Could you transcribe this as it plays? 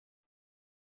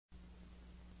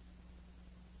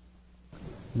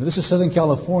Now, this is Southern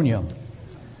California.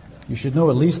 You should know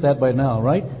at least that by now,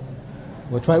 right?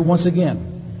 We'll try it once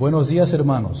again. Buenos dias,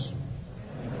 hermanos.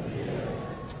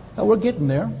 Now, we're getting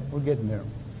there. We're getting there.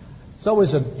 It's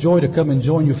always a joy to come and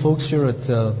join you folks here at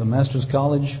the Master's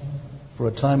College for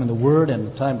a time in the Word and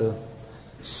a time to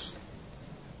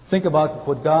think about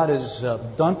what God has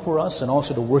done for us and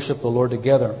also to worship the Lord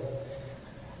together.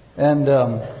 And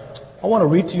I want to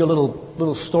read to you a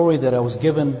little story that I was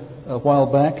given a while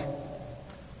back,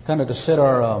 kind of to set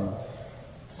our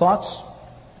thoughts.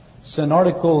 It's an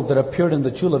article that appeared in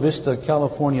the Chula Vista,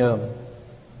 California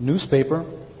newspaper,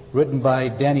 written by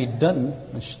Danny Dutton.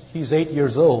 He's 8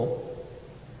 years old.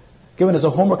 Given as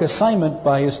a homework assignment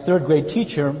by his third grade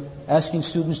teacher, asking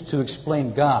students to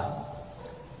explain God.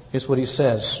 Here's what he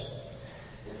says.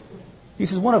 He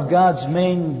says, one of God's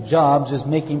main jobs is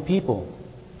making people.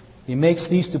 He makes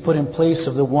these to put in place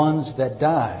of the ones that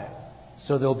die,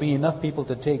 so there'll be enough people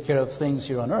to take care of things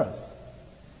here on earth.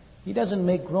 He doesn't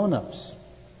make grown-ups,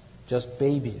 just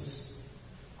babies.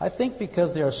 I think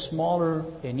because they are smaller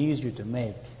and easier to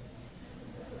make.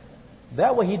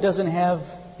 That way he doesn't have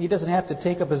to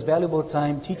take up his valuable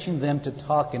time teaching them to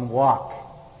talk and walk.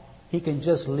 He can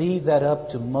just leave that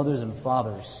up to mothers and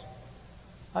fathers.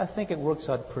 I think it works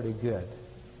out pretty good.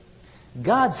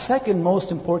 God's second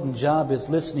most important job is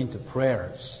listening to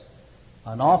prayers.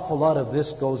 An awful lot of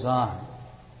this goes on.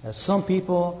 As some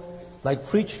people, like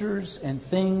preachers and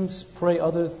things, pray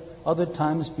other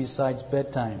times besides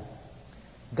bedtime.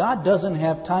 God doesn't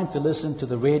have time to listen to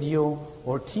the radio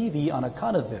or TV on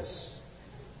account of this.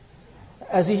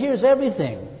 As He hears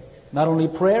everything, not only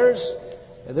prayers,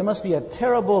 there must be a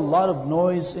terrible lot of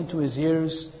noise into His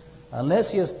ears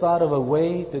unless He has thought of a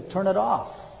way to turn it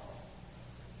off.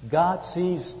 God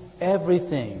sees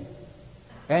everything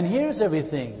and hears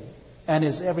everything and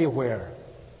is everywhere,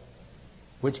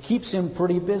 which keeps Him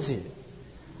pretty busy.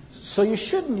 So you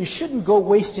shouldn't go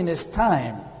wasting His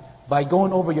time by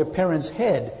going over your parents'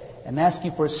 head and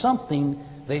asking for something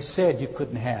they said you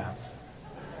couldn't have.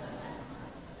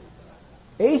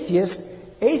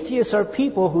 Atheists are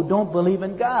people who don't believe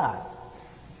in God.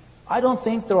 I don't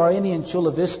think there are any in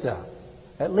Chula Vista.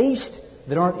 At least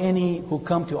there aren't any who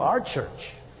come to our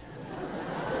church.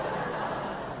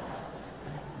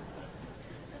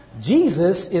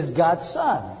 Jesus is God's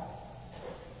Son.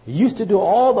 He used to do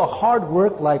all the hard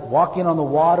work like walking on the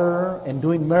water and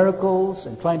doing miracles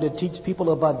and trying to teach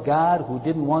people about God who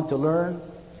didn't want to learn.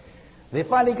 They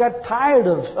finally got tired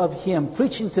of Him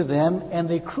preaching to them and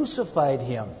they crucified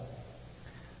Him.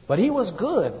 But He was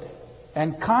good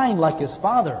and kind like His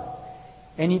Father.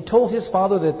 And He told His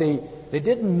Father that they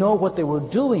didn't know what they were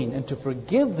doing and to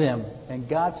forgive them. And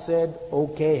God said,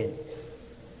 okay.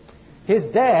 His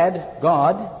dad,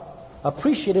 God,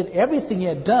 appreciated everything He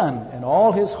had done and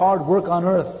all His hard work on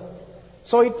earth.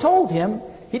 So He told him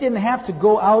he didn't have to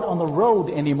go out on the road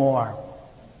anymore.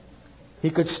 He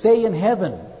could stay in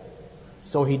heaven.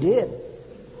 So He did.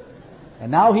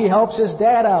 And now He helps His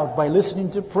dad out by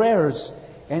listening to prayers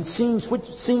and seeing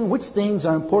which things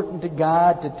are important to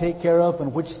God to take care of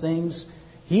and which things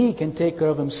He can take care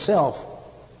of Himself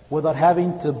without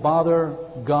having to bother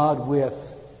God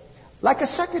with. Like a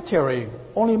secretary,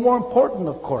 only more important,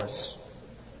 of course.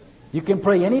 You can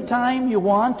pray anytime you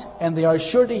want, and they are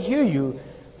sure to hear you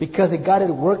because they got it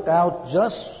worked out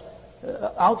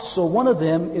so one of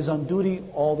them is on duty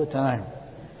all the time.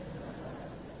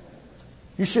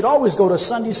 You should always go to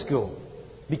Sunday school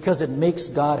because it makes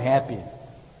God happy.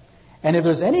 And if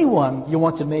there's anyone you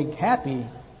want to make happy,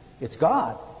 it's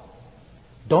God.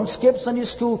 Don't skip Sunday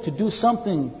school to do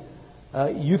something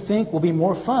you think will be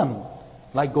more fun,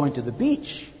 like going to the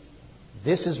beach.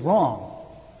 This is wrong.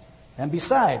 And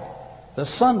besides, the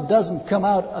sun doesn't come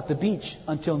out at the beach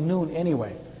until noon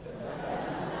anyway.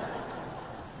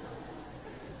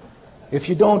 If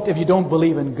you don't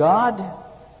believe in God,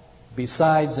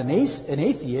 besides an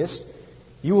atheist,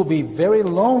 you will be very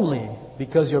lonely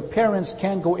because your parents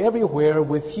can't go everywhere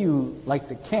with you like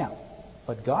they can,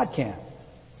 but God can.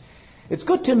 It's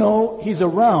good to know He's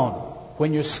around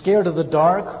when you're scared of the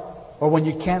dark or when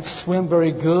you can't swim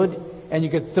very good and you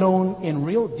get thrown in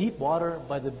real deep water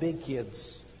by the big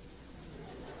kids.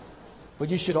 But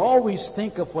you should always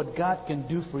think of what God can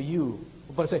do for you.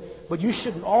 But you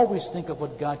shouldn't always think of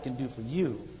what God can do for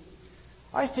you.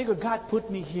 I figure God put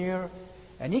me here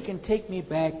and He can take me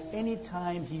back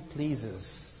anytime He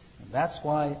pleases. And that's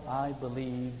why I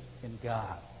believe in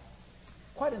God.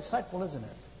 Quite insightful, isn't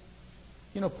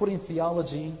it? Putting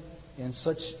theology in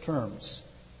such terms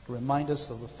to remind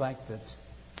us of the fact that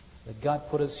God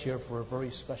put us here for a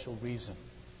very special reason.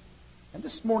 And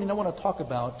this morning I want to talk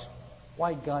about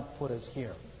why God put us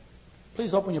here.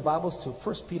 Please open your Bibles to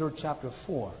 1 Peter chapter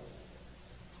 4.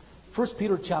 1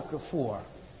 Peter chapter 4.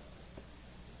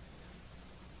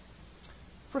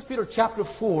 1 Peter chapter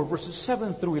 4, verses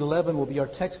 7 through 11 will be our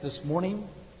text this morning.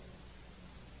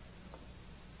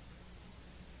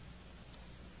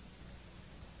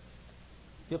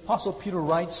 The Apostle Peter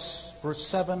writes, verse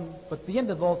 7, "But the end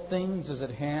of all things is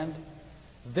at hand.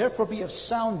 Therefore be of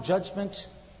sound judgment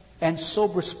and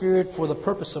sober spirit for the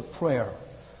purpose of prayer.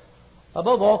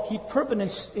 Above all, keep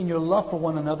permanence in your love for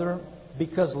one another,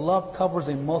 because love covers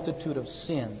a multitude of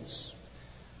sins.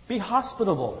 Be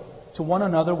hospitable to one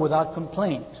another without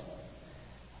complaint.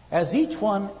 As each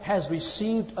one has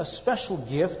received a special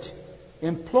gift,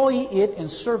 employ it in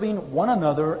serving one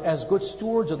another as good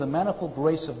stewards of the manifold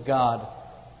grace of God.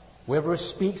 Whoever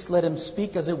speaks, let him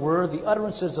speak as it were the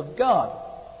utterances of God.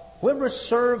 Whoever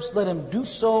serves, let him do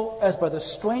so as by the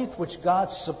strength which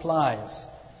God supplies,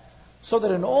 so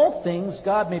that in all things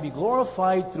God may be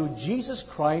glorified through Jesus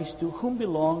Christ, to whom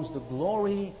belongs the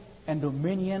glory and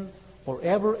dominion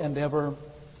forever and ever.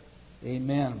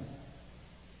 Amen."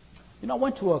 You know, I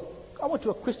went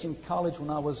to a Christian college when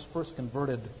I was first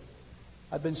converted.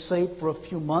 I'd been saved for a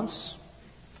few months,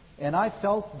 and I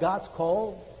felt God's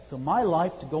call to my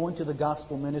life to go into the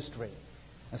gospel ministry.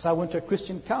 And so I went to a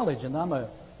Christian college, and I'm a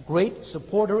great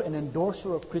supporter and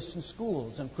endorser of Christian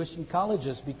schools and Christian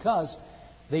colleges because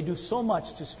they do so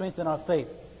much to strengthen our faith.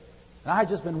 And I had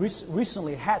just been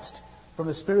recently hatched from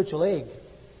the spiritual egg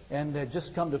and had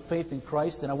just come to faith in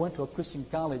Christ, and I went to a Christian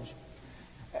college.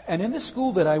 And in this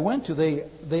school that I went to,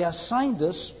 they assigned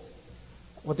us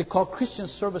what they call Christian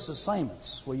service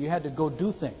assignments, where you had to go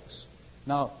do things.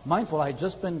 Now, mindful, I had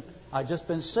just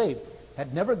been saved,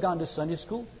 had never gone to Sunday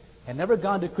school, had never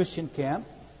gone to Christian camp,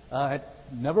 had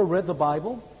never read the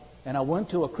Bible, and I went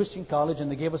to a Christian college and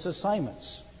they gave us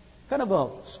assignments. Kind of a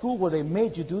school where they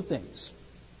made you do things.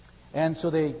 And so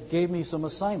they gave me some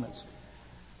assignments.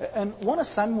 And one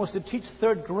assignment was to teach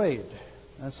third grade.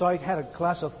 And so I had a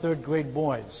class of third grade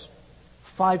boys,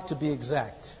 5 to be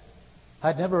exact.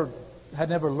 Had never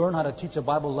learned how to teach a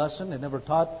Bible lesson, had never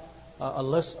taught a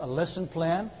lesson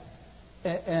plan,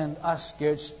 and I was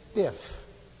scared stiff.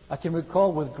 I can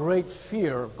recall with great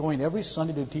fear going every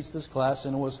Sunday to teach this class,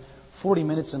 and it was 40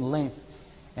 minutes in length.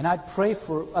 And I'd pray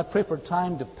for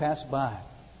time to pass by.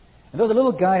 And there was a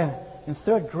little guy in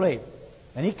third grade,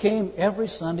 and he came every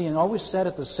Sunday and always sat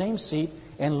at the same seat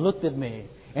and looked at me.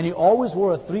 And he always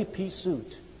wore a 3-piece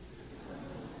suit.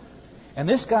 And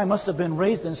this guy must have been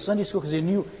raised in Sunday school because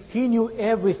he knew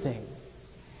everything.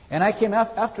 And I came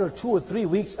after 2 or 3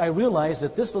 weeks, I realized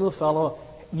that this little fellow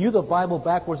knew the Bible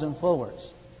backwards and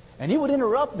forwards. And he would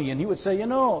interrupt me and he would say,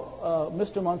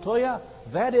 Mr. Montoya,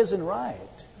 that isn't right.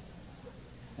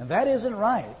 And that isn't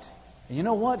right. And you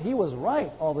know what? He was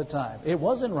right all the time. It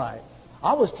wasn't right.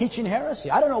 I was teaching heresy.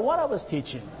 I don't know what I was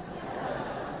teaching.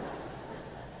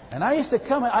 And I used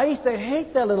to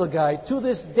hate that little guy. To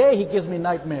this day, he gives me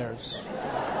nightmares.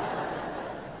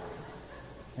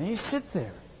 And you sit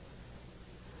there.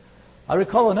 I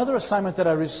recall another assignment that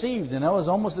I received, and that was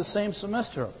almost the same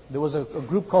semester. There was a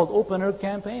group called Open Air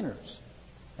Campaigners.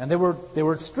 And they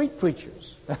were street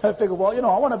preachers. I figured,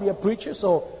 I want to be a preacher,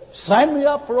 so sign me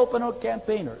up for Open Air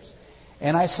Campaigners.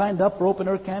 And I signed up for Open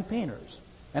Air Campaigners.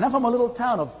 And I'm from a little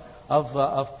town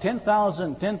of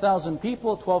 10,000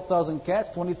 people, 12,000 cats,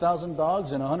 20,000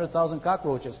 dogs, and 100,000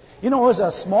 cockroaches. It was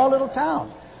a small little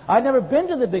town. I'd never been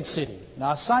to the big city.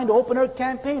 Now, I signed Open Air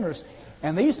Campaigners,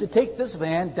 and they used to take this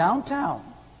van downtown.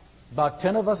 About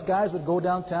 10 of us guys would go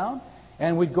downtown,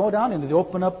 and we'd go down, and they'd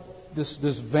open up this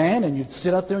van, and you'd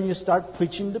sit out there and you'd start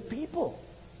preaching to people.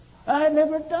 I had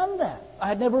never done that. I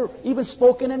had never even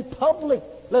spoken in public,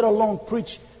 let alone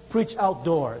preach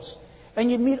outdoors.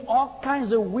 And you'd meet all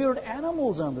kinds of weird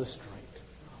animals on the street.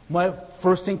 My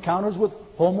first encounters with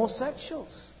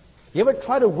homosexuals. You ever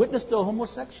try to witness to a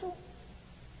homosexual?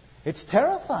 It's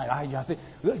terrifying. I think,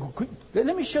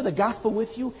 let me share the gospel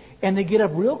with you. And they get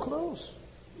up real close.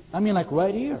 I mean, like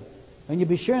right here. And you'd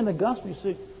be sharing the gospel. You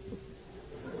say,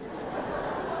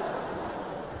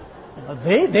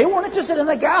 they weren't interested in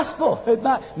the gospel.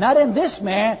 Not in this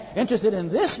man. Interested in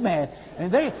this man.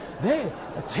 And they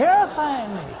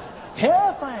terrifying me.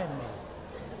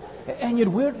 And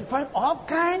you'd find all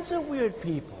kinds of weird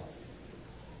people.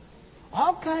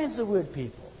 All kinds of weird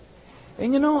people.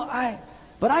 And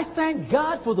but I thank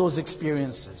God for those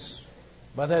experiences.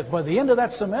 By the end of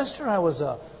that semester, I was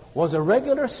a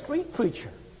regular street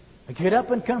preacher. I get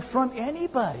up and confront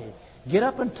anybody. Get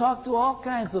up and talk to all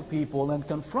kinds of people and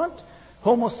confront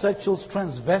homosexuals,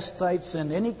 transvestites,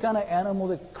 and any kind of animal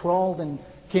that crawled and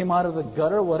came out of the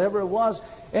gutter, whatever it was.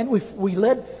 And we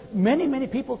led many, many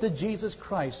people to Jesus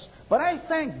Christ. But I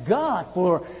thank God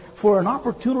for an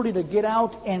opportunity to get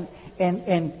out and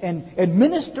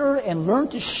minister and learn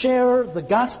to share the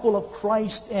gospel of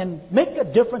Christ and make a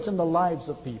difference in the lives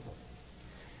of people.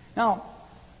 Now,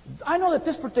 I know that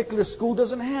this particular school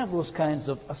doesn't have those kinds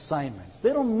of assignments.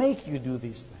 They don't make you do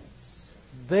these things.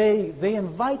 They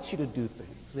invite you to do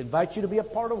things. They invite you to be a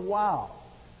part of WOW.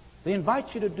 They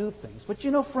invite you to do things. But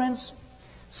you know, friends,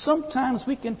 sometimes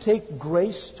we can take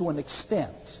grace to an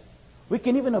extent. We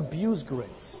can even abuse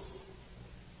grace.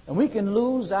 And we can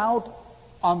lose out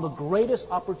on the greatest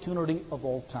opportunity of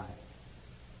all time.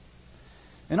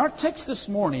 In our text this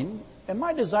morning, and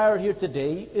my desire here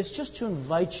today is just to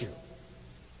invite you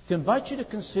to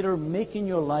consider making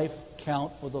your life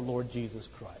count for the Lord Jesus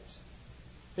Christ.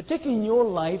 To taking your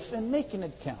life and making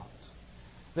it count.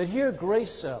 That here,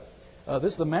 Grace, the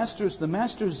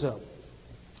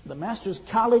Master's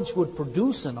College would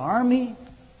produce an army,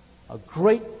 a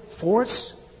great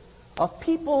force of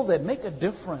people that make a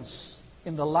difference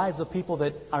in the lives of people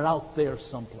that are out there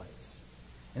someplace.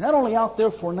 And not only out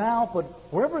there for now, but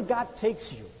wherever God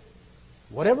takes you,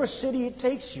 whatever city it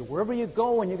takes you, wherever you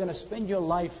go and you're going to spend your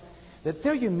life, that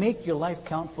there you make your life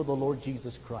count for the Lord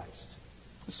Jesus Christ.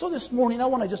 So this morning I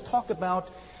want to just talk about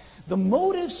the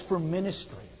motives for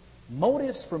ministry.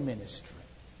 Motives for ministry.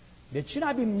 That should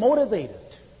I be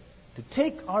motivated to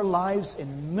take our lives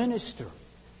and minister.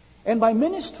 And by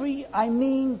ministry, I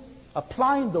mean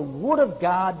applying the Word of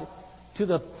God to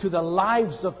the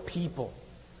lives of people.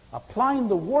 Applying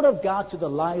the Word of God to the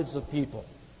lives of people.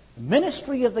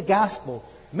 Ministry of the gospel.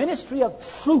 Ministry of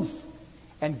truth.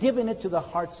 And giving it to the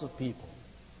hearts of people.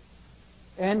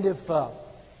 And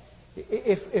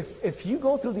if you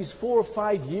go through these 4 or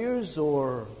 5 years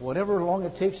or whatever long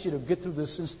it takes you to get through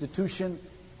this institution,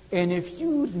 and if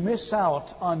you miss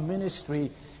out on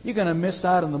ministry, you're going to miss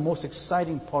out on the most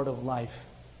exciting part of life.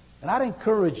 And I'd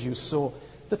encourage you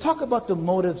to talk about the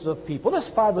motives of people. There's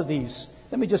 5 of these.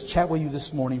 Let me just chat with you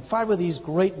this morning. 5 of these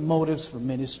great motives for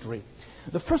ministry.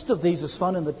 The first of these is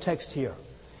found in the text here.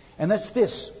 And that's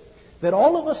this, that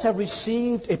all of us have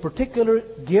received a particular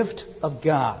gift of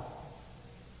God.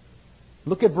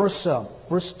 Look at verse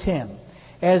 10.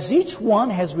 As each one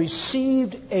has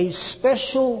received a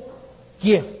special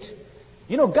gift.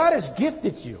 You know, God has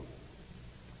gifted you.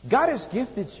 God has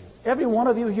gifted you. Every one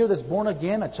of you here that's born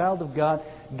again, a child of God,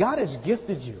 God has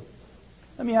gifted you.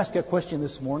 Let me ask you a question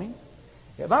this morning.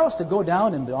 If I was to go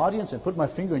down in the audience and put my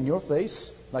finger in your face,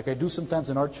 like I do sometimes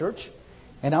in our church,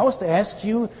 and I was to ask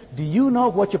you, do you know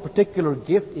what your particular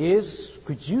gift is?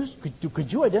 Could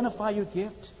you identify your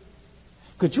gift?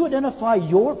 Could you identify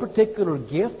your particular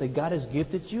gift that God has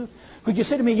gifted you? Could you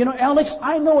say to me, you know, Alex,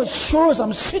 I know as sure as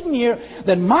I'm sitting here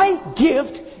that my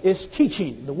gift is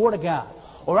teaching the Word of God.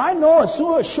 Or I know as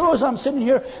sure as I'm sitting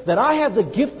here that I have the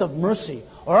gift of mercy.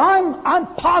 Or I'm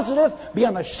positive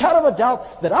beyond a shadow of a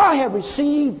doubt that I have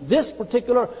received this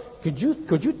particular. Could you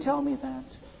tell me that?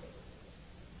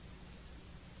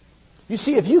 You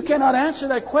see, if you cannot answer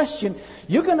that question,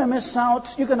 you're going to miss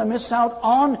out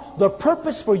on the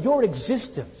purpose for your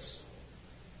existence.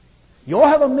 You all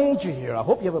have a major here. I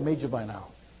hope you have a major by now.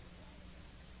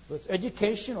 So it's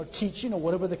education or teaching or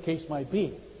whatever the case might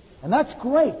be. And that's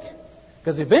great,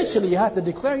 because eventually you have to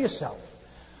declare yourself.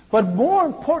 But more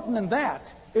important than that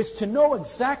is to know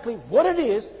exactly what it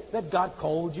is that God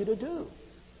called you to do.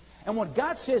 And what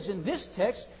God says in this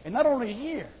text, and not only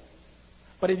here,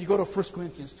 but if you go to 1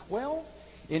 Corinthians 12,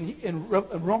 in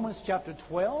Romans chapter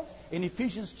 12, in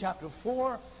Ephesians chapter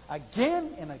 4, again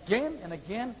and again and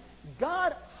again,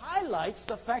 God highlights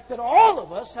the fact that all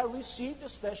of us have received a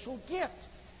special gift.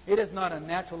 It is not a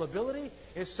natural ability.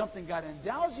 It's something God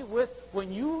endows you with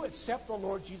when you accept the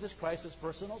Lord Jesus Christ as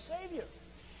personal Savior.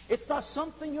 It's not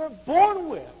something you're born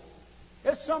with.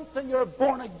 It's something you're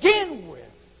born again with.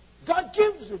 God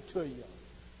gives it to you.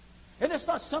 And it's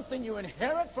not something you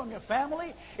inherit from your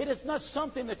family. It is not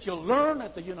something that you learn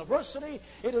at the university.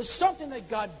 It is something that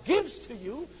God gives to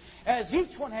you as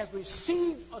each one has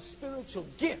received a spiritual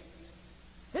gift.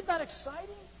 Isn't that exciting?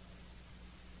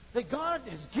 That God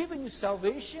has given you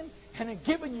salvation and has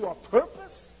given you a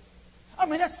purpose. I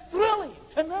mean, that's thrilling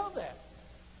to know that.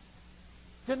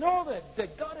 To know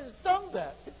that God has done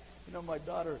that. You know, my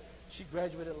daughter, she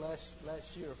graduated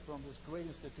last year from this great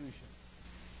institution.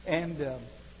 And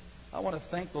I want to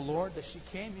thank the Lord that she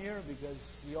came here,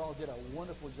 because you all did a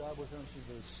wonderful job with her.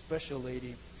 She's a special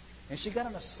lady. And she got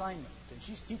an assignment. And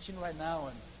she's teaching right now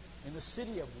in the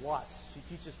city of Watts.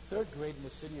 She teaches 3rd grade in the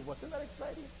city of Watts. Isn't that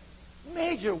exciting?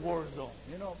 Major war zone.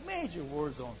 You know, major war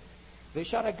zone. They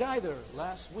shot a guy there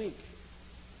last week.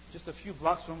 just a few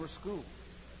blocks from her school.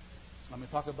 I mean,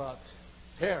 talk about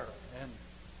terror. And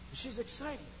she's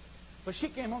excited. But she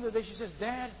came home today. She says,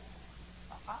 Dad,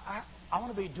 I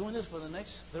want to be doing this for the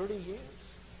next 30 years.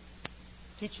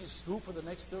 Teaching school for the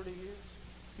next 30 years.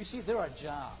 You see, there are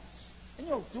jobs. And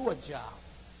you'll do a job.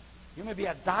 You may be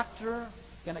a doctor,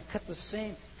 going to cut the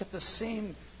same,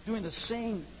 doing the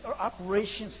same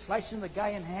operation, slicing the guy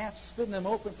in half, splitting him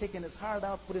open, taking his heart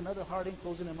out, putting another heart in,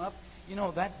 closing him up. You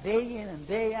know, that day in and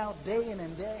day out, day in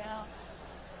and day out.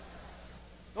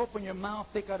 Open your mouth,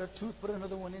 take out a tooth, put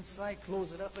another one inside,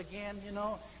 close it up again, you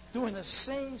know. Doing the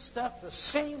same stuff, the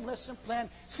same lesson plan.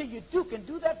 See, you can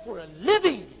do that for a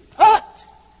living. But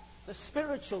the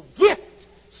spiritual gift,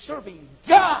 serving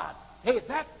God, hey,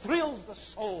 that thrills the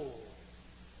soul.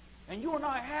 And you and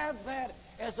I have that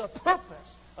as a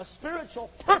purpose, a spiritual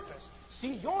purpose.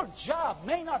 See, your job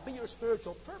may not be your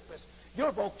spiritual purpose.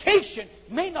 Your vocation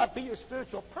may not be your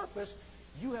spiritual purpose.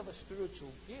 You have a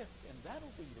spiritual gift, and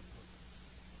that'll be your purpose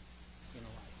in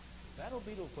life. That'll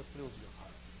be what thrills your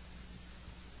heart.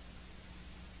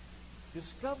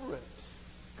 Discover it.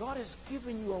 God has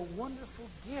given you a wonderful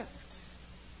gift.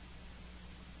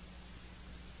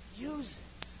 Use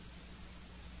it.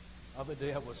 The other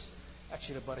day,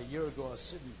 actually about a year ago, I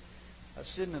was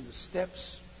sitting on the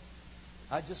steps.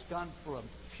 I'd just gone for a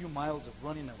few miles of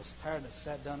running. I was tired, and I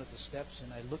sat down at the steps,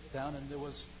 and I looked down, and there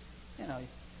was, you know,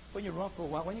 when you run for a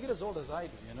while, when you get as old as I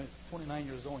do, you know, 29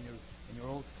 years old, and you're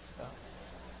old.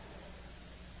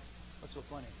 What's so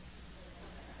funny?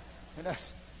 And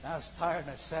I was tired,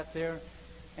 and I sat there,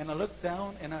 and I looked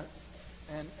down, and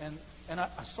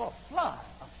I saw a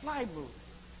fly move.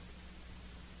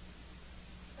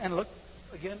 And looked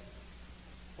again.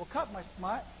 Well, caught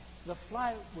the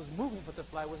fly was moving, but the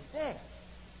fly was dead.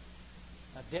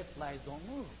 Now, dead flies don't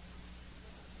move.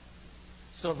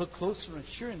 So I looked closer, and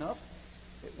sure enough,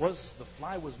 the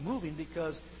fly was moving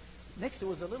because next there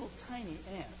was a little tiny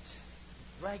ant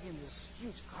dragging this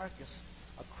huge carcass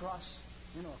across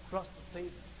the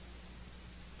pavement.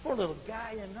 Poor little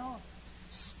guy, you know,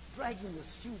 dragging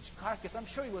this huge carcass. I'm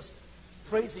sure he was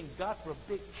praising God for a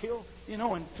big kill, you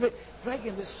know, and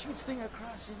dragging this huge thing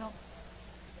across, you know.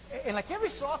 And like every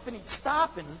so often he'd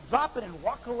stop and drop it and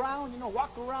walk around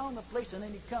the place, and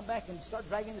then he'd come back and start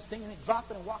dragging this thing, and he'd drop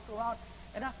it and walk around.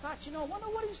 And I thought, I wonder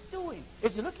what he's doing.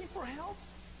 Is he looking for help?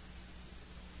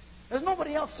 There's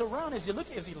nobody else around. Is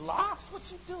he lost?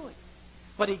 What's he doing?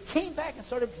 But he came back and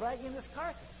started dragging this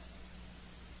carcass.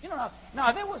 You know, now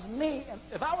if it was me, and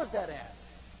if I was that ant,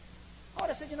 I would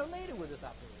have said, later with this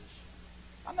operation.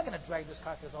 I'm not going to drag this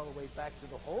carcass all the way back to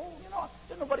the hole.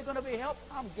 There's nobody going to be helped.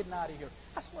 I'm getting out of here.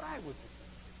 That's what I would do.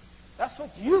 That's what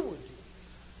you would do.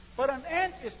 But an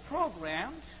ant is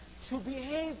programmed to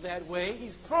behave that way.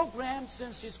 He's programmed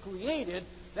since he's created.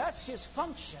 That's his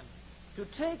function, to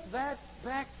take that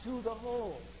back to the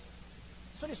hole.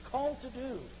 That's what he's called to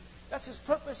do. That's his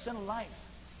purpose in life.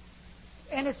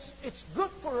 And it's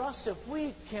good for us if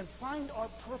we can find our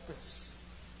purpose.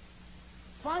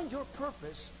 Find your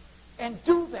purpose and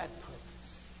do that purpose.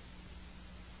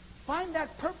 Find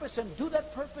that purpose and do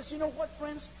that purpose. You know what,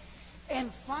 friends?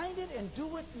 And find it and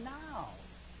do it now.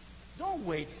 Don't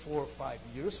wait 4 or 5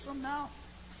 years from now.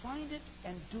 Find it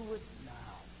and do it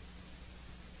now.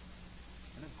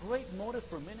 And a great motive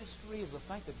for ministry is the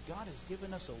fact that God has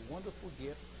given us a wonderful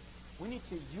gift. We need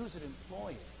to use it,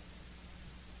 employ it.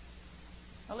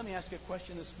 Now let me ask you a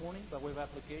question this morning by way of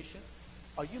application.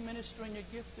 Are you ministering your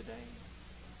gift today?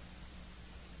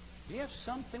 Do you have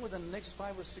something within the next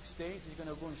 5 or 6 days that you're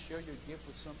going to go and share your gift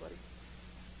with somebody?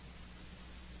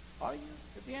 Are you?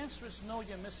 If the answer is no,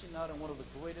 you're missing out on one of the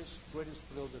greatest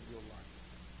thrills of your life.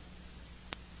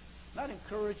 And I'd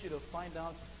encourage you to find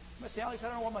out. You might say, Alex, I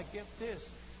don't know what my gift is.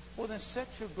 Well, then set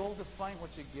your goal to find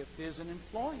what your gift is and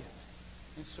employ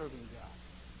it in serving God.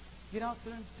 Get out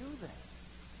there and do that.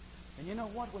 And you know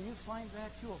what? When you find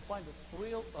that, you will find the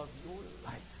thrill of your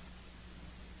life.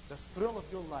 The thrill of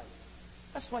your life.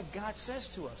 That's why God says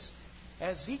to us,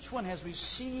 as each one has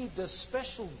received a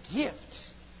special gift,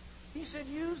 He said,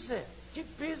 use it.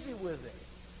 Get busy with it.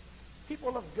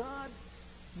 People of God,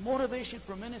 motivation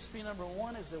for ministry number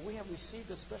 1 is that we have received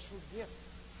a special gift.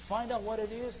 Find out what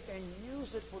it is and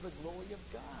use it for the glory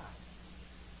of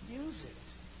God. Use it.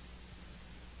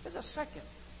 There's a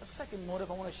second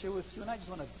motive I want to share with you, and I just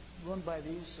want to run by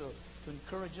these to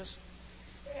encourage us.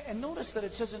 And notice that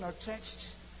it says in our text,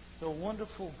 the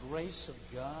wonderful grace of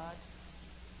God.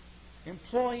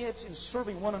 Employ it in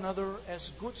serving one another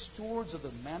as good stewards of the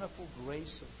manifold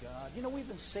grace of God. We've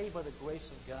been saved by the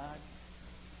grace of God.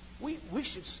 We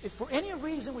should, if for any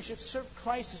reason we should serve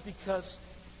Christ, is because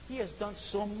He has done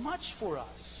so much for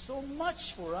us. So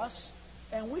much for us.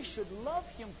 And we should love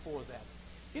Him for that.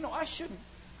 You know, I shouldn't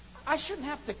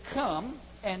have to come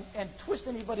and twist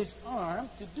anybody's arm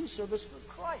to do service for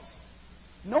Christ.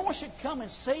 No one should come and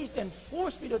say and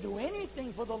force me to do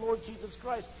anything for the Lord Jesus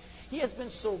Christ. He has been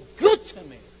so good to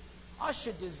me. I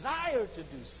should desire to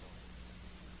do so.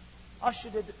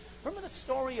 Remember the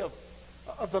story of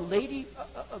the lady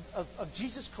of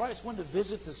Jesus Christ went to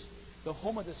visit the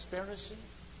home of this Pharisee?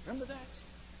 Remember that?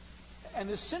 And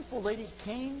this sinful lady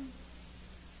came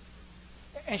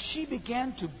and she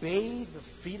began to bathe the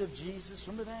feet of Jesus.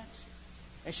 Remember that?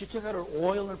 And she took out her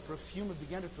oil and perfume and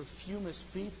began to perfume His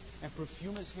feet and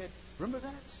perfume His head. Remember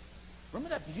that? Remember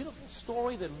that beautiful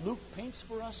story that Luke paints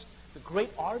for us? The great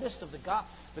artist of the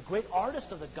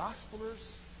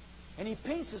Gospelers? And he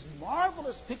paints this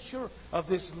marvelous picture of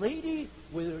this lady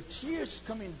with her tears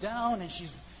coming down, and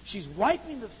she's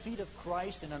wiping the feet of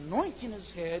Christ and anointing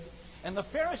His head. And the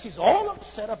Pharisees all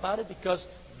upset about it because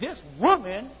this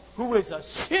woman, who is a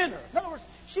sinner, in other words,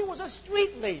 she was a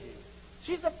street lady.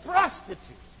 She's a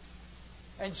prostitute.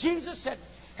 And Jesus had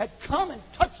come and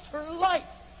touched her life.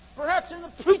 Perhaps in the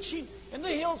preaching, in the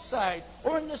hillside,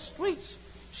 or in the streets.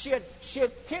 She had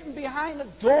hidden behind a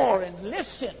door and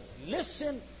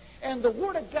listened, and the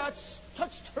Word of God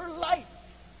touched her life.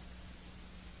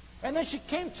 And then she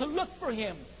came to look for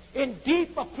Him in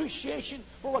deep appreciation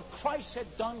for what Christ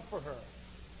had done for her.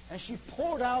 And she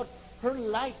poured out her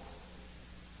life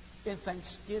in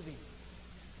thanksgiving.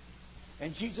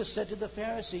 And Jesus said to the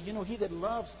Pharisee, you know, he that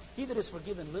is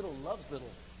forgiven little loves little,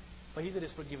 but he that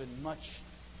is forgiven much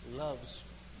loves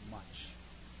much.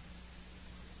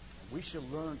 And we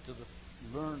should learn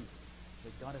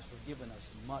that God has forgiven us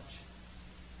much,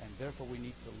 and therefore we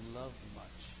need to love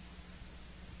much.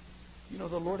 You know,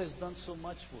 the Lord has done so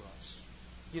much for us.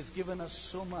 He has given us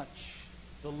so much.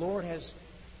 The Lord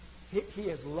He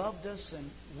has loved us, and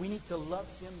we need to love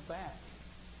Him back.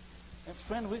 And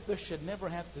friend, there should never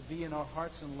have to be in our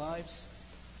hearts and lives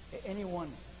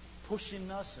anyone pushing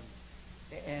us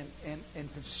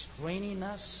and constraining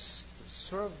us to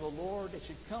serve the Lord. It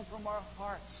should come from our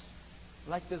hearts,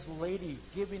 like this lady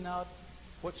giving out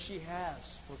what she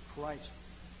has for Christ,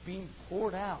 being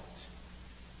poured out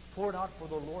for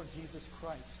the Lord Jesus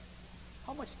Christ.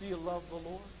 How much do you love the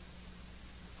Lord?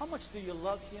 How much do you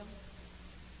love Him?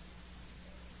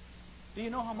 Do you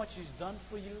know how much He's done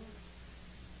for you?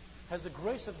 Has the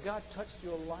grace of God touched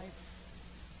your life?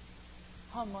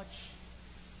 How much?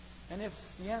 And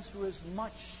if the answer is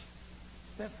much,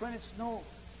 then friend,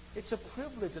 it's a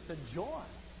privilege, it's a joy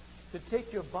to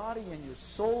take your body and your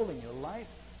soul and your life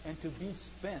and to be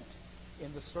spent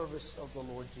in the service of the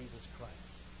Lord Jesus Christ.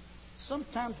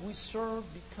 Sometimes we serve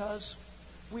because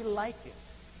we like it,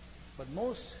 but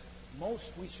most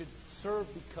we should serve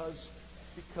because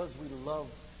we love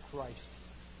Christ.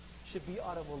 It should be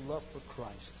out of a love for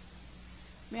Christ.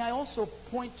 May I also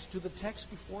point to the text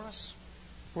before us,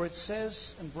 where it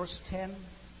says in verse 10,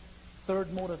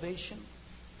 third motivation,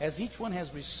 as each one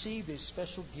has received a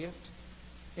special gift,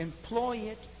 employ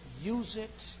it, use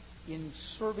it in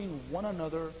serving one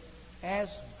another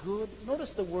as good,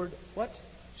 notice the word, what?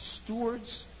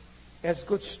 Stewards, as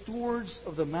good stewards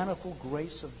of the manifold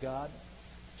grace of God.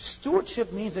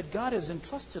 Stewardship means that God has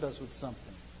entrusted us with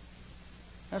something.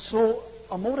 And so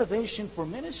a motivation for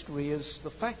ministry is the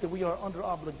fact that we are under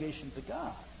obligation to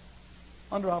God.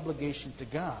 Under obligation to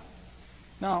God.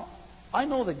 Now, I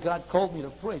know that God called me to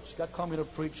preach. God called me to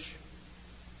preach,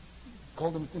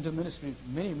 called him into ministry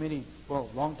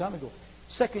long time ago.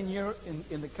 Second year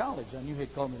in the college, I knew He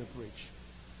had called me to preach.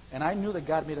 And I knew that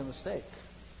God made a mistake.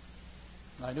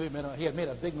 I knew He had made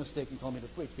a big mistake in calling me to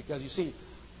preach. Because, you see,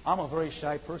 I'm a very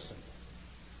shy person.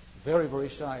 Very, very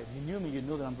shy. If you knew me, you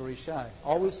knew that I'm very shy.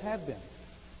 Always have been.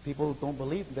 People don't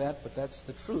believe that, but that's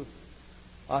the truth.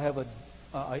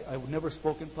 I've never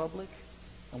spoken in public.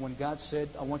 And when God said,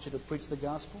 I want you to preach the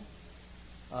gospel,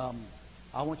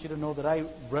 I want you to know that I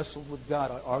wrestled with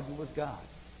God. I argued with God.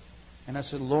 And I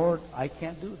said, Lord, I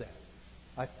can't do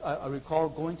that. I recall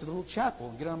going to the little chapel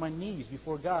and getting on my knees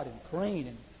before God and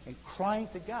praying and crying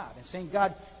to God and saying,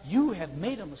 God, you have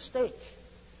made a mistake.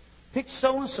 Pick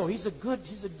so-and-so. He's a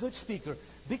good speaker.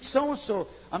 Pick so-and-so.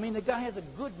 I mean, the guy has a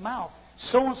good mouth.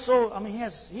 So-and-so, I mean,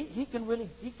 he can really,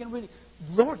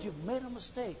 Lord, you've made a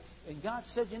mistake. And God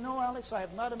said, you know, Alex, I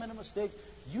have not made a mistake.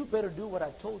 You better do what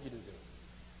I told you to do.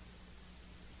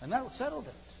 And that settled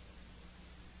it.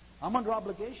 I'm under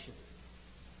obligation.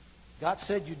 God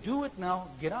said, you do it now,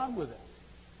 get on with it.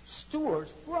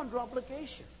 Stewards, we're under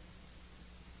obligation.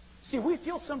 See, we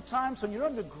feel sometimes when you're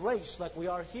under grace like we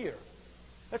are here,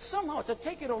 that somehow it's a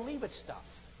take it or leave it stuff.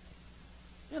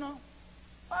 You know,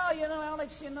 Oh,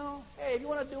 Alex, hey, if you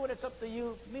want to do it, it's up to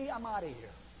you. Me, I'm out of here.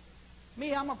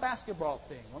 Me, I'm a basketball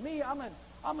thing. Or me,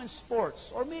 I'm in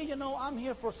sports. Or me, I'm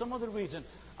here for some other reason.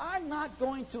 I'm not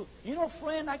going to.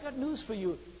 Friend, I got news for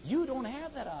you. You don't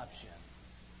have that option.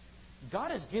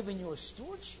 God has given you a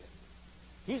stewardship.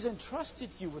 He's entrusted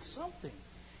you with something.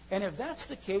 And if that's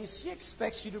the case, He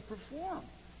expects you to perform.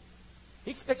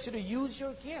 He expects you to use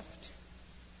your gift.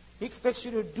 He expects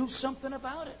you to do something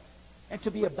about it. And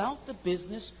to be about the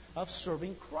business of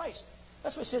serving Christ.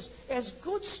 That's what it says, as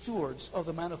good stewards of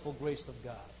the manifold grace of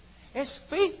God. As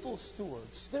faithful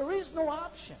stewards. There is no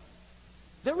option.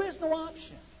 There is no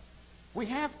option. We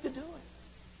have to do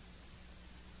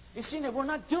it. You see, if we're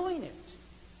not doing it,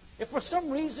 if for some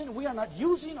reason we are not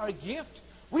using our gift,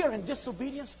 we are in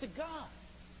disobedience to God.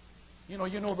 You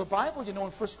know the Bible, in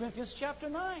 1 Corinthians chapter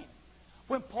 9.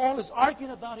 When Paul is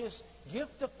arguing about his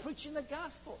gift of preaching the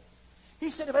gospel. He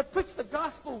said, if I preach the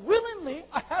gospel willingly,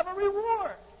 I have a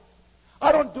reward.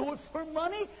 I don't do it for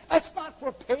money. That's not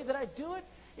for pay that I do it.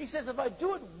 He says, if I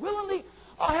do it willingly,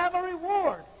 I have a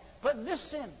reward. But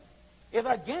listen, if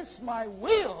against my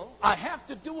will, I have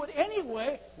to do it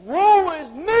anyway, woe is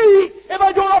me if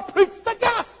I do not preach the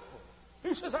gospel.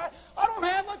 He says, I don't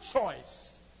have a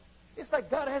choice. It's like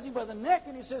God has me by the neck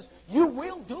and He says, you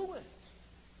will do it.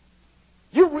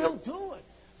 You will do it.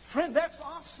 Friend, that's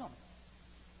awesome.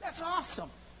 That's awesome.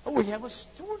 But we have a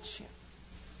stewardship.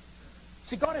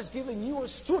 See, God has given you a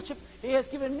stewardship. He has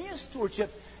given me a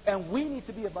stewardship. And we need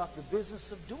to be about the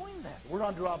business of doing that. We're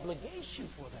under obligation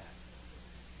for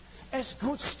that. As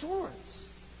good stewards.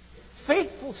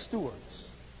 Faithful stewards.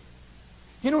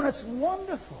 That's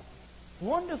wonderful.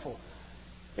 Wonderful.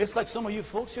 It's like some of you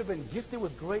folks who have been gifted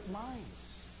with great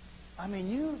minds. I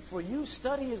mean, for you,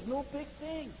 study is no big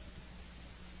thing.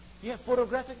 You have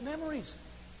photographic memories.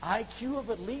 IQ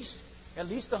of at least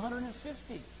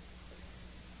 150.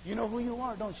 You know who you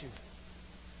are, don't you?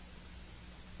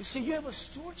 You see, you have a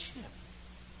stewardship.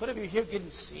 But if you're here getting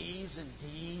C's and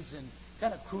D's and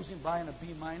kind of cruising by in a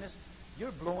B minus,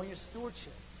 you're blowing your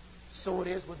stewardship. So it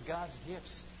is with God's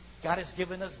gifts. God has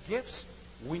given us gifts.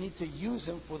 We need to use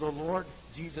them for the Lord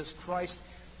Jesus Christ.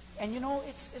 And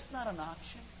it's not an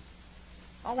option.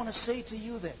 I want to say to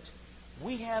you that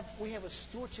we have a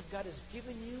stewardship God has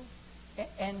given you.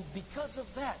 And because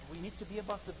of that, we need to be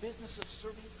about the business of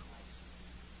serving Christ.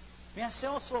 May I say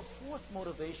also a fourth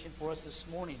motivation for us this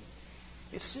morning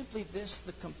is simply this,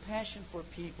 the compassion for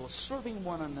people, serving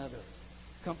one another.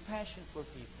 Compassion for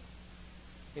people.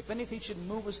 If anything should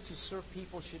move us to serve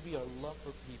people, it should be our love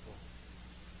for people.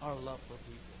 Our love for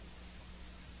people.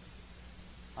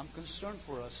 I'm concerned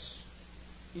for us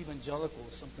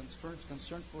evangelicals. I'm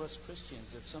concerned for us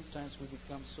Christians that sometimes we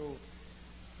become so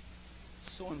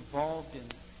involved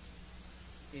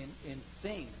in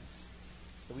things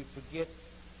that we forget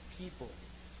people.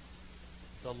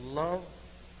 The love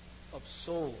of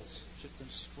souls should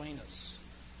constrain us.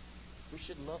 We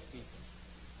should love people.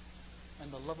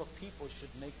 And the love of people should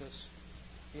make us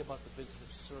be about the business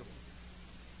of serving.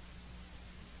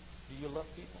 Do you love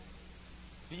people?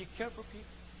 Do you care for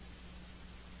people?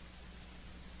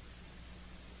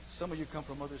 Some of you come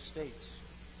from other states.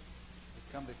 You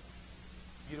come to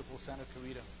beautiful Santa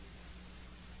Clarita.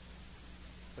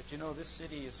 But this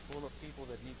city is full of people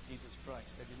that need Jesus Christ.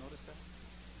 Have you noticed that?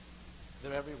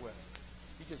 They're everywhere.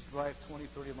 You just drive 20,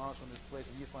 30 miles from this place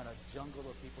and you find a jungle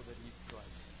of people that need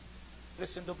Christ.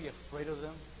 Listen, don't be afraid of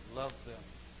them. Love them.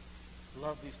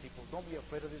 Love these people. Don't be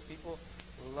afraid of these people.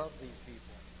 Love these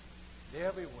people. They're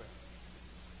everywhere.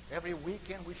 Every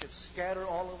weekend we should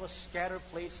all of us scatter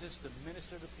places to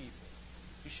minister to people.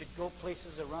 We should go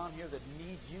places around here that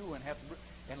need you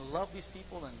and love these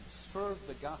people and serve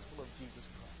the gospel of Jesus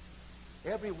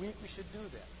Christ. Every week we should do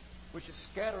that. We should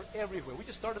scatter everywhere. We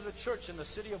just started a church in the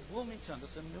city of Wilmington.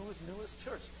 That's the newest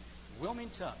church.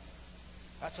 Wilmington.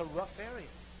 That's a rough area.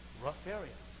 Rough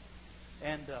area.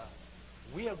 And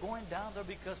we are going down there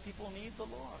because people need the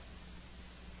Lord.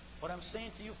 What I'm saying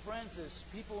to you, friends, is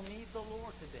people need the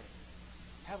Lord today.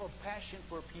 Have a passion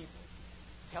for people.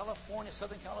 California,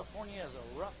 Southern California is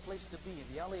a rough place to be.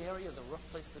 The LA area is a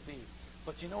rough place to be.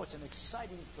 But it's an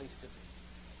exciting place to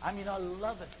be. I mean, I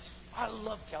love it. I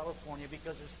love California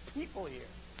because there's people here.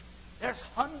 There's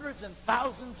hundreds and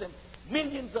thousands and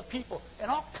millions of people, and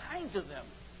all kinds of them.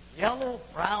 Yellow,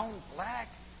 brown, black,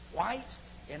 white,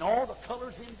 and all the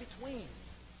colors in between.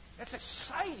 It's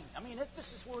exciting. I mean,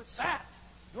 this is where it's at.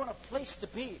 You want a place to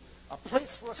be, a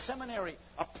place for a seminary,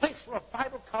 a place for a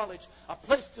Bible college, a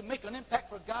place to make an impact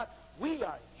for God. We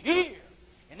are here.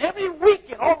 And every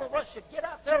weekend, all of us should get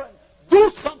out there and do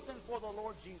something for the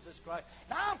Lord Jesus Christ.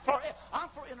 And I'm for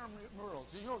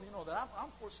intramurals. You know that. I'm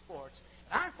for sports.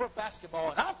 And I'm for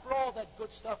basketball. And I'm for all that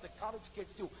good stuff that college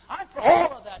kids do. I'm for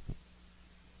all of that.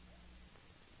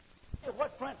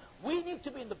 What, friend? We need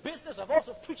to be in the business of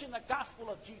also preaching the gospel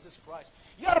of Jesus Christ.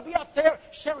 You ought to be out there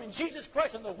sharing Jesus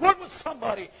Christ and the Word with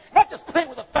somebody, not just playing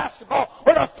with a basketball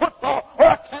or a football or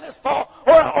a tennis ball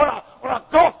or a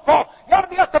golf ball. You ought to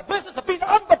be out the business of being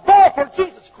on the ball for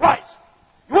Jesus Christ.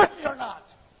 You with me or not?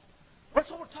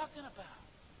 That's what we're talking about.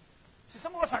 See,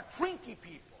 some of us are trinky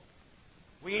people.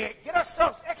 We get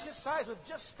ourselves exercised with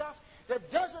just stuff that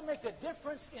doesn't make a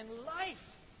difference in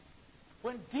life.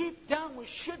 When deep down we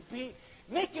should be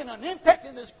making an impact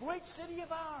in this great city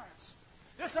of ours.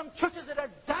 There's some churches that are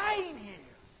dying here.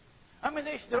 I mean,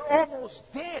 they're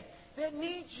almost dead. They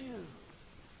need you.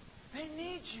 They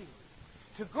need you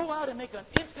to go out and make an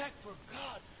impact for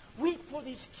God. Weep for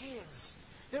these kids.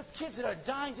 There are kids that are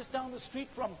dying just down the street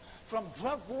from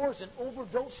drug wars and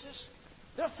overdoses.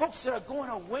 There are folks that are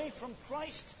going away from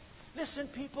Christ. Listen,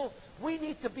 people, we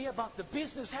need to be about the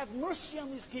business. Have mercy on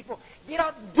these people. Get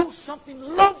out and do something.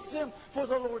 Love them for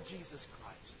the Lord Jesus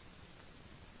Christ.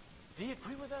 Do you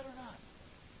agree with that or not?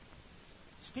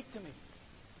 Speak to me.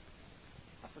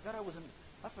 I forgot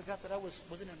that I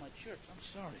wasn't in my church. I'm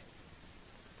sorry.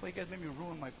 Well, you guys made me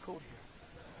ruin my coat here.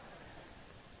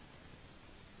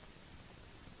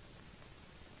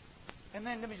 And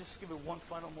then let me just give it one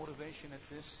final motivation. It's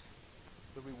this.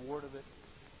 The reward of it.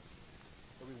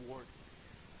 The reward.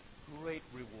 Great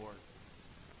reward.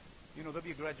 You know, there'll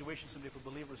be a graduation someday for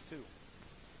believers too.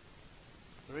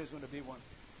 There is going to be one.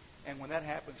 And when that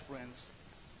happens, friends,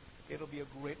 it'll be a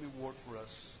great reward for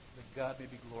us, that God may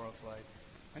be glorified.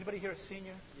 Anybody here a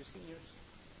senior? You're seniors?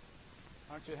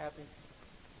 Aren't you happy?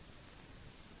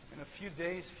 In a few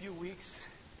days, few weeks,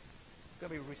 you're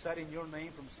going to be reciting your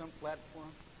name from some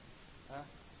platform. Huh?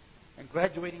 And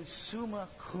graduating summa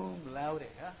cum laude.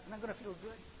 Huh? Isn't that going to feel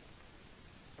good?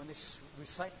 When they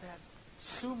recite that,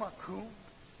 summa cum.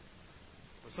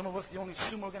 For some of us, the only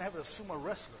summa we're going to have is a sumo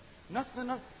wrestler.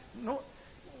 No.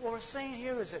 What we're saying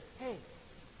here is that, hey,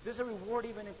 there's a reward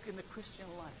even in the Christian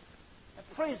life. And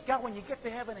praise God when you get to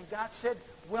heaven and God said,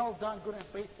 well done, good and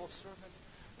faithful servant.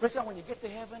 Praise God when you get to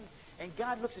heaven and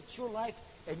God looks at your life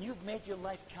and you've made your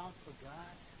life count for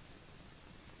God.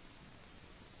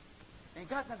 And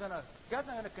God's not going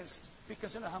to be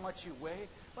concerned with how much you weigh.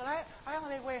 But I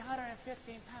only weigh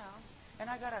 115 pounds, and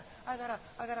I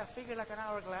gotta figure like an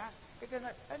hourglass. I'm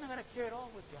not going to carry it all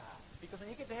with God. Because when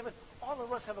you get to heaven, all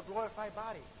of us have a glorified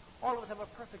body. All of us have a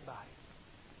perfect body.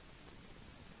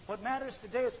 What matters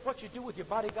today is what you do with your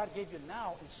body God gave you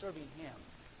now in serving Him.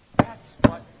 That's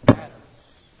what matters.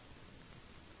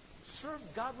 Serve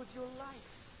God with your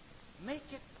life. Make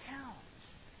it count.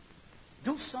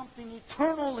 Do something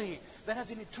eternally that has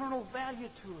an eternal value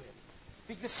to it.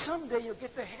 Because someday you'll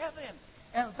get to heaven,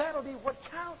 and that'll be what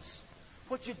counts.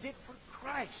 What you did for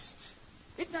Christ.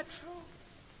 Isn't that true?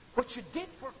 What you did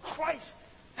for Christ,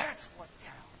 that's what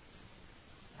counts.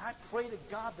 And I pray to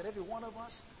God that every one of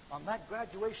us, on that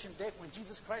graduation day when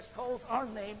Jesus Christ calls our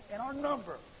name and our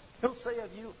number, He'll say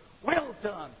of you, well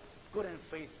done, good and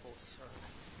faithful servant.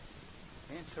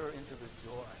 Enter into the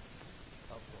joy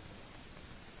of the Lord.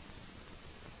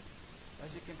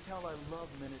 As you can tell, I love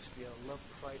ministry. I love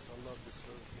Christ. I love to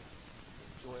serve Him.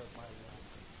 The joy of my life.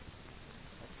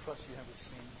 I trust you have the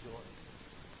same joy.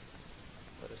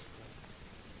 Let us pray.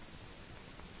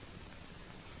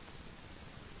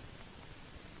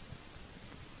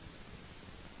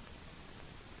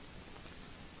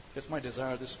 It's my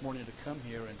desire this morning to come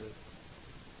here and to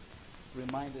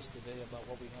remind us today about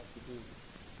what we have to do.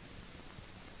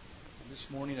 And this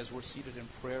morning, as we're seated in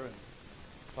prayer and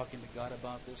talking to God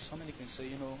about this, how many can say,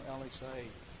 you know, Alex,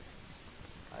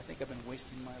 I think I've been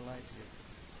wasting my life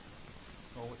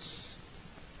here. Oh, it's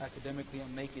academically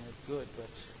I'm making it good, but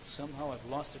somehow I've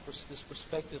lost this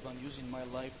perspective on using my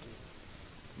life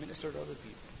to minister to other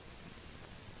people.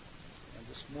 And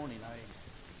this morning,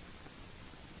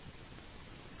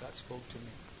 God spoke to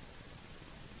me,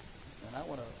 and I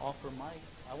want to offer my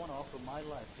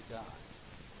life to God.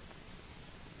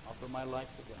 Offer my life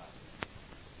to God.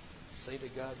 Say to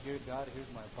God, here's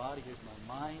my body, here's my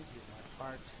mind, here's my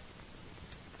heart,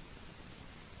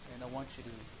 and I want you to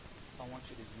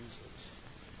use it.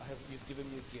 You've given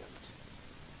me a gift,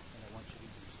 and I want you to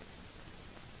use it.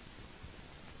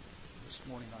 This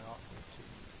morning I offer it to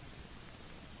you.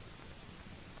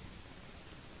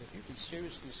 If you can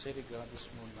seriously say to God this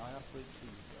morning, I offer it to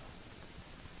you, God.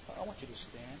 I want you to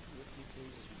stand with me,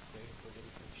 please, as we pray for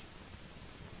dedication.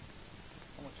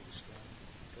 I want you to stand.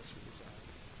 That's your desire.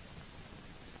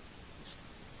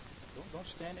 Don't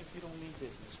stand if you don't mean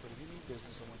business, but if you mean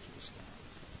business, I want you to stand.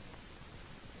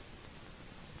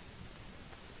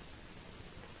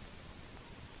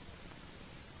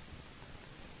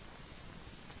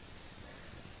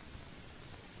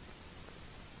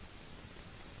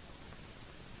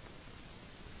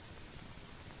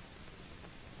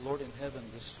 Lord in heaven,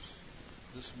 this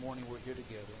morning we're here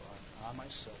together. I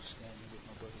myself standing with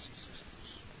my brothers and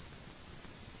sisters,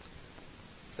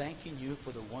 thanking you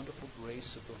for the wonderful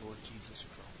grace of the Lord Jesus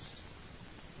Christ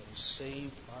that has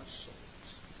saved our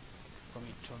souls from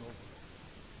eternal ruin.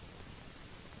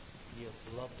 You have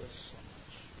loved us so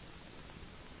much.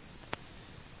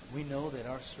 We know that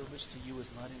our service to you is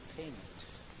not in payment,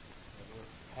 never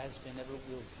has been, never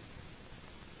will be.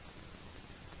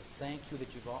 Thank you that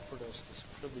you've offered us this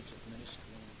privilege of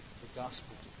ministering the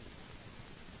gospel to people.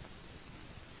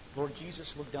 Lord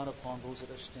Jesus, look down upon those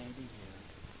that are standing here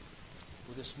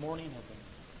who this morning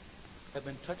have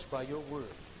been touched by your word.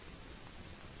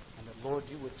 And that, Lord,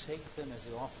 you would take them as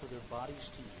they offer their bodies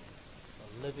to you,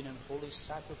 a living and holy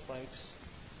sacrifice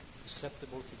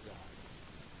acceptable to God.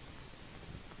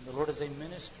 And the Lord, as they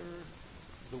minister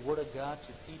the word of God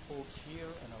to people here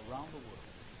and around the world,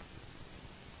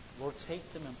 Lord,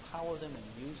 take them, empower them,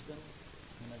 and use them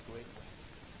in a great way.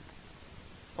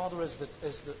 Father, as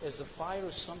the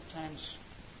fires sometimes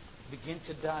begin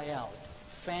to die out,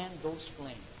 fan those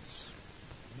flames.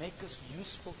 Make us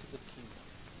useful to the kingdom.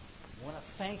 I want to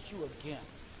thank you again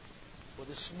for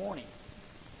this morning,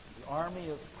 the army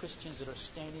of Christians that are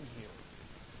standing here.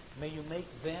 May you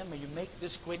make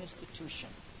this great institution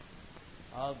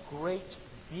a great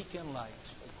beacon light,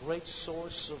 a great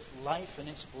source of life and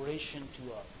inspiration to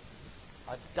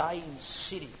a dying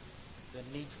city that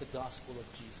needs the gospel of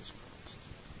Jesus Christ.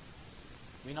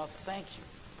 We now thank you.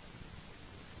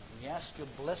 We ask your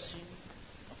blessing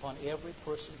upon every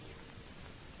person here.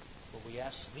 For we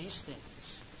ask these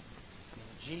things in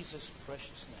Jesus'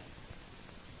 precious name.